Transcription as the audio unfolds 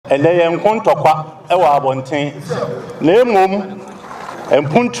and they am contokwa ewa abonten na emom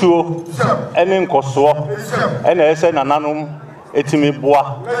empuntuo ene nkoso ene ese nananom etimi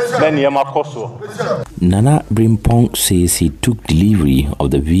boa na niema koso. Nana Breampong says he took delivery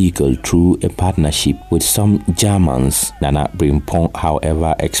of the vehicle through a partnership with some Germans. Nana Breampong,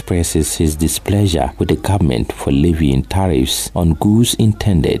 however, expresses his displeasure with the government for levying tariffs on goods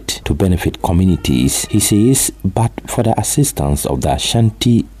intended to benefit communities. He says, but for the assistance of the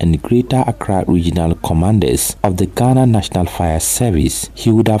Ashanti and Greater Accra Regional Commanders of the Ghana National Fire Service, he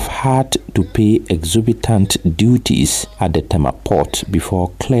would have had to pay exorbitant duties at the Tema port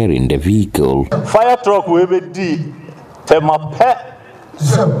before clearing the vehicle. Fire truck we be di Tema pe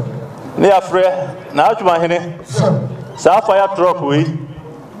ne afre na Atwima hene sa fire truck we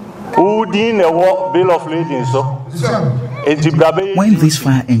who din the bill of lading so. When this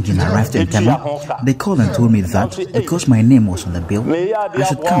fire engine arrived in Tema, they called and told me that because my name was on the bill, I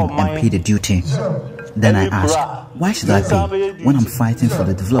should come and pay the duty. Then I asked, why should I pay when I'm fighting for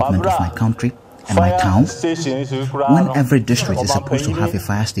the development of my country and my town? When every district is supposed to have a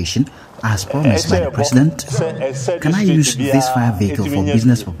fire station, as promised by the president, can I use this fire vehicle for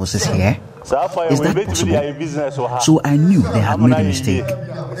business purposes here? Is that possible? So I knew they had made a mistake.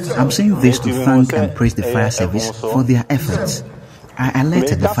 I'm saying this to thank and praise the fire service for their efforts. I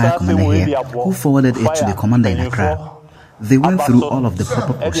alerted the fire commander here, who forwarded it to the commander in Accra. They went through all of the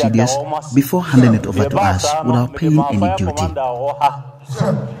proper procedures before handing it over to us without paying any duty.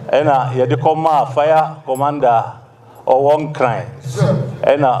 And you come fire commander or one crime.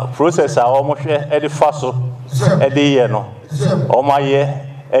 And process are almost at the first at the year no. Oh my year,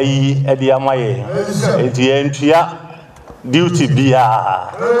 at the Amaye. At the entire duty be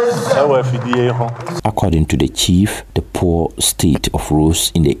According to the chief, the poor state of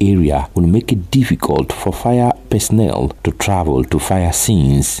roads in the area will make it difficult for fire personnel to travel to fire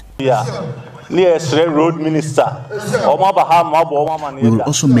scenes. Road minister. We will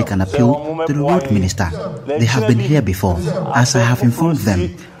also make an appeal to the road minister. They have been here before, as I have informed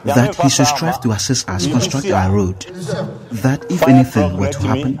them that he should strive to assist us construct our road. That if anything were to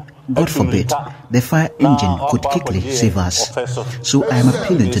happen, God forbid, the fire engine could quickly save us. So I am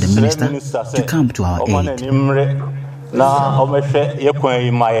appealing to the minister to come to our aid.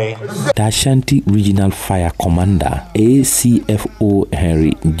 The Ashanti Regional Fire Commander, ACFO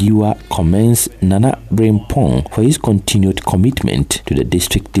Henry Giwa, commends Nana Breampong for his continued commitment to the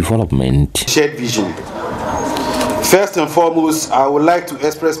district development. Shared vision. First and foremost, I would like to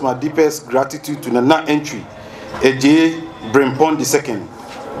express my deepest gratitude to Nana Antwi Agyei Breampong II,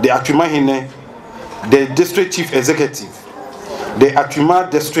 the Atwima Hene, the District Chief Executive, the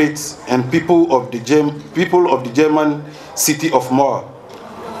Atwima District and people of the German city of Moore,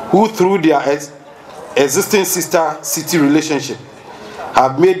 who through their existing sister city relationship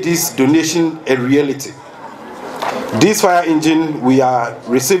have made this donation a reality. This fire engine we are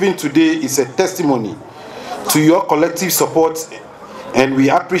receiving today is a testimony to your collective support, and we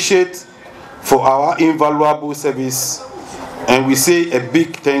appreciate for our invaluable service, and we say a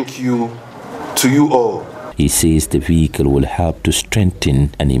big thank you to you all. He says the vehicle will help to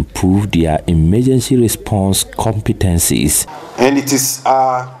strengthen and improve their emergency response competencies. And it is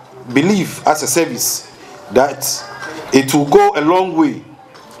our belief as a service that it will go a long way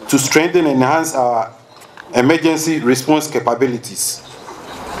to strengthen and enhance our emergency response capabilities.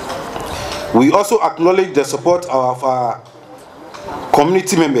 We also acknowledge the support of our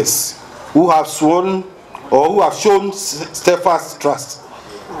community members who have shown steadfast trust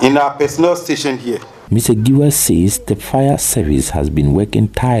in our personnel station here. Mr. Giwa says the fire service has been working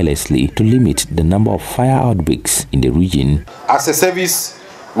tirelessly to limit the number of fire outbreaks in the region. As a service,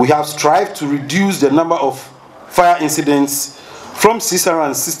 we have strived to reduce the number of fire incidents from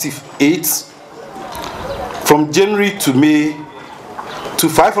 668 from January to May to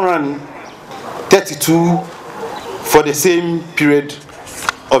 532 for the same period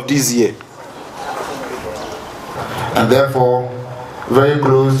of this year. And therefore, very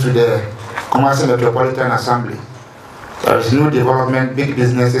close to the Commercial Metropolitan Assembly. There is no development, big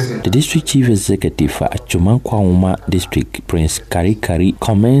businesses. The district chief executive for Atwima Kwawoma District, Prince Kari,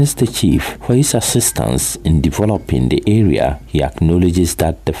 commends the chief for his assistance in developing the area. He acknowledges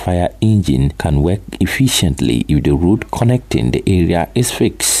that the fire engine can work efficiently if the road connecting the area is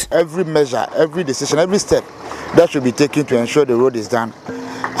fixed. Every measure, every decision, every step that should be taken to ensure the road is done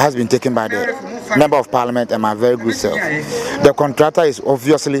has been taken by the Member of Parliament and my very good self. The contractor is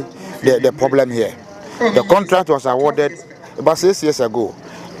obviously the problem here. The contract was awarded about 6 years ago.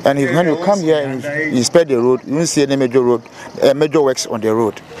 And when you come here and you inspect the road, you won't see any major works on the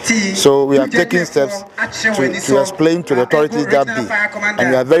road. So we are taking steps to explain to the authorities that be, and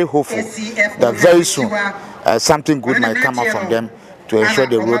we are very hopeful that very soon something good might come out from them to ensure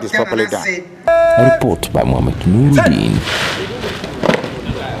the road is properly done. A report by Mohammed Nuruddin.